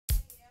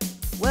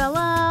Well,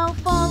 I'll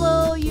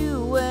follow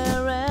you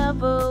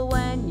wherever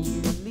when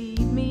you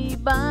lead me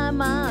by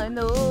my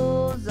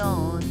nose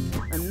on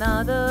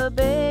another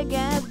big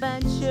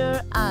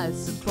adventure, I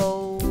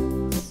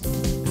suppose.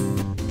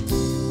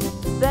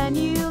 Then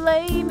you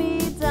lay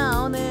me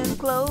down in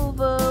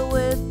clover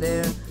with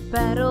their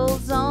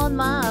petals on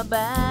my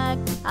back.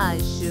 I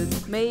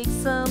should make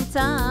some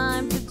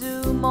time to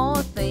do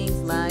more things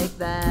like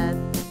that.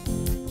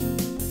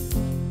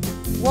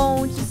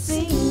 Won't you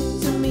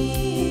sing to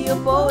me your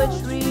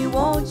poetry?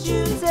 Won't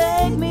you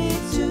take me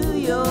to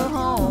your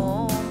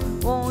home?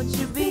 Won't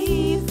you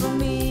be for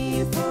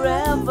me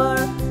forever,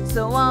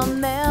 so I'll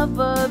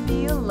never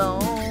be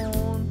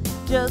alone?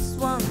 Just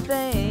one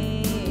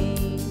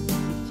thing,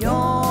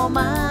 you're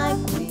my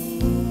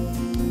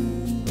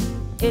queen.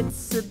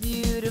 It's a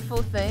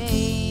beautiful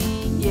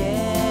thing,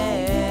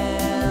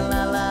 yeah.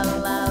 La la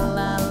la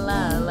la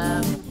la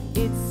la.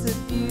 It's a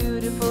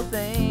beautiful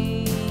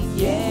thing,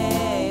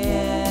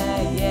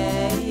 yeah,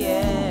 yeah,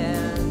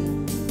 yeah.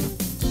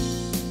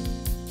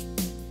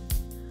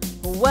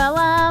 Well,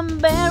 I'm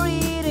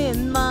buried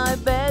in my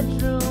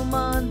bedroom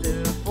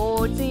under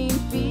 14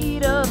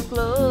 feet of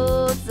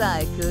clothes.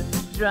 I could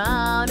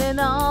drown in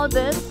all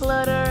this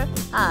clutter,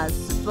 I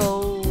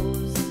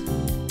suppose.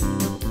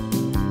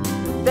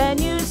 Then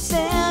you're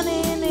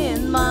standing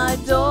in my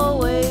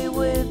doorway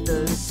with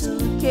a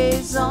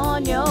suitcase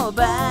on your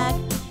back.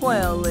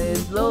 Well,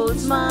 it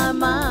blows my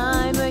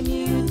mind when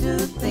you do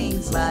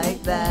things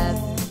like that.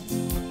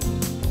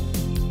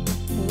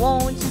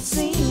 Won't you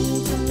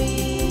sing to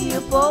me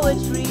your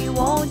poetry?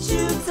 Won't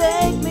you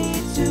take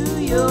me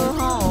to your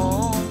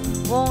home?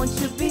 Won't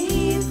you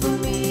be for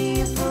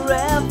me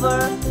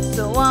forever,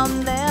 so I'll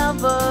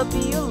never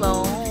be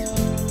alone?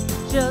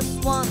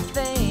 Just one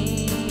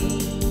thing,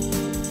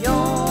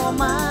 you're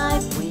my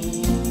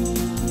queen.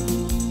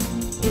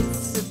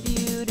 It's a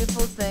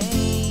beautiful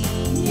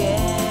thing,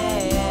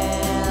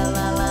 yeah.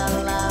 La la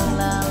la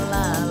la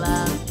la la.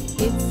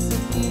 It's a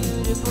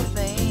beautiful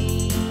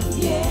thing,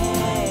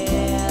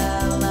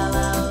 yeah. La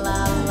la la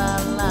la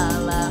la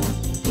la.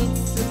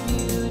 It's a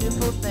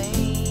beautiful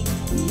thing,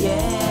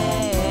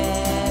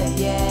 yeah,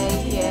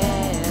 yeah, yeah.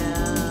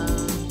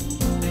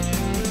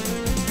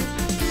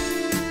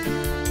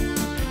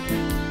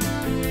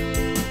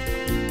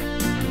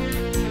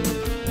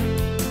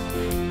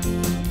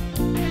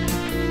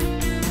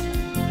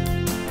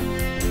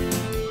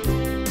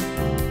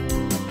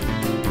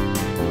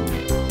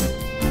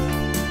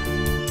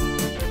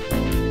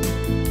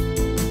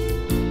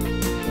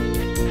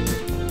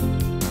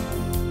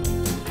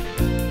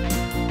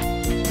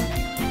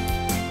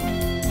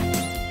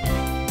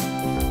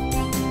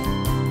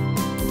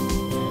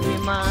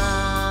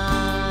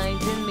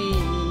 Reminding me,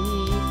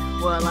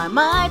 well, I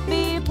might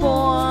be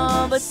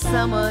poor, but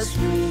summer's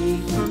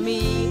free for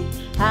me.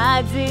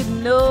 I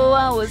didn't know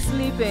I was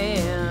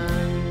sleeping.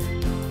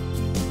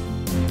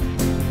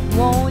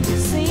 Won't you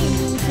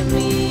sing to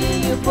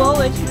me your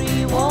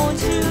poetry?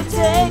 Won't you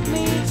take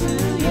me to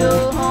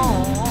your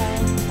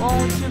home?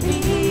 Won't you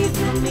be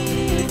for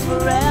me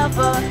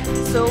forever,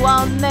 so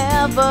I'll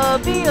never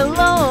be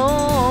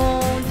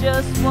alone?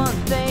 Just one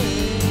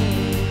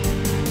thing,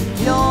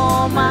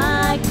 you're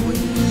my queen.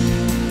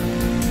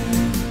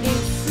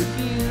 It's a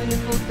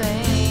beautiful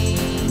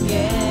thing,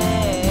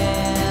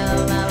 yeah.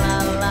 La la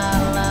la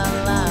la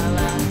la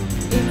la.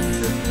 It's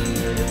a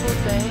beautiful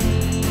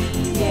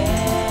thing,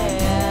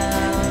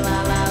 yeah. La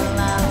la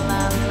la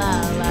la la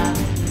la.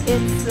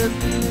 It's a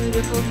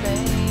beautiful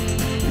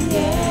thing,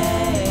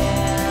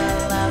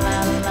 yeah. La la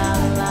la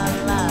la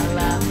la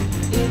la.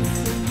 It's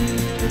a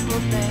beautiful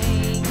thing.